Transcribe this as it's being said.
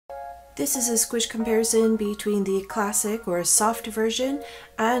This is a squish comparison between the classic or soft version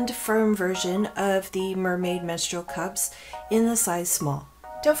and firm version of the Mermaid menstrual cups in the size small.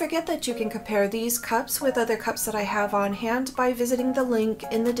 Don't forget that you can compare these cups with other cups that I have on hand by visiting the link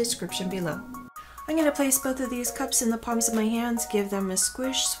in the description below. I'm going to place both of these cups in the palms of my hands, give them a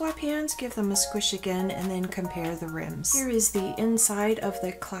squish, swap hands, give them a squish again, and then compare the rims. Here is the inside of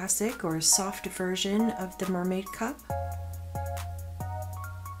the classic or soft version of the Mermaid cup.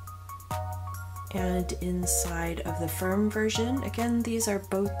 And inside of the firm version. Again, these are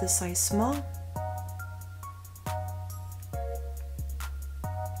both the size small.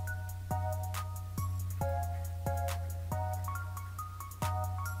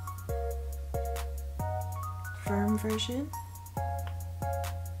 Firm version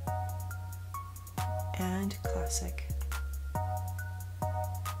and classic.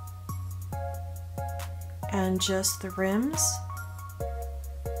 And just the rims.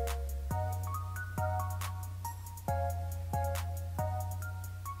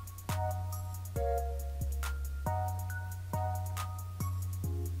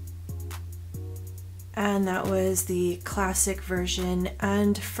 And that was the classic version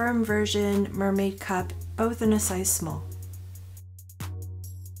and firm version Mermaid cup, both in a size small.